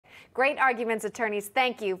Great arguments, attorneys.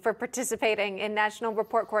 Thank you for participating in National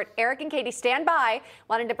Report Court. Eric and Katie, stand by.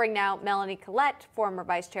 Wanted to bring now Melanie Collette, former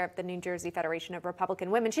vice chair of the New Jersey Federation of Republican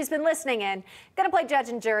Women. She's been listening in. Going to play judge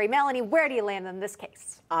and jury. Melanie, where do you land on this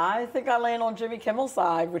case? I think I land on Jimmy Kimmel's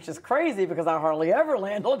side, which is crazy because I hardly ever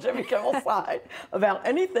land on Jimmy Kimmel's side about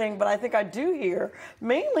anything. But I think I do here,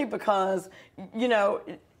 mainly because, you know,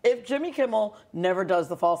 if Jimmy Kimmel never does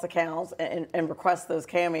the false accounts and requests those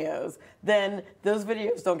cameos, then those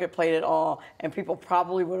videos don't get played at all, and people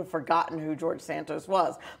probably would have forgotten who George Santos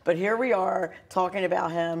was. But here we are talking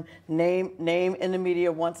about him, name in the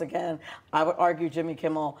media once again. I would argue Jimmy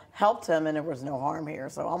Kimmel helped him, and there was no harm here.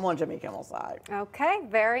 So I'm on Jimmy Kimmel's side. Okay,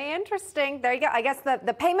 very interesting. There you go. I guess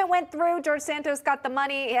the payment went through. George Santos got the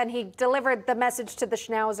money, and he delivered the message to the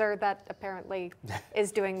schnauzer that apparently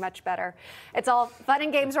is doing much better. It's all fun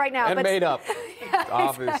and games right now. And but made up, yeah,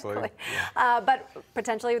 obviously. Exactly. But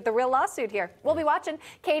potentially the real lawsuit here. We'll be watching.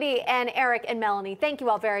 Katie and Eric and Melanie, thank you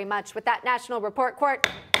all very much. With that, National Report Court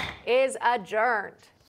is adjourned.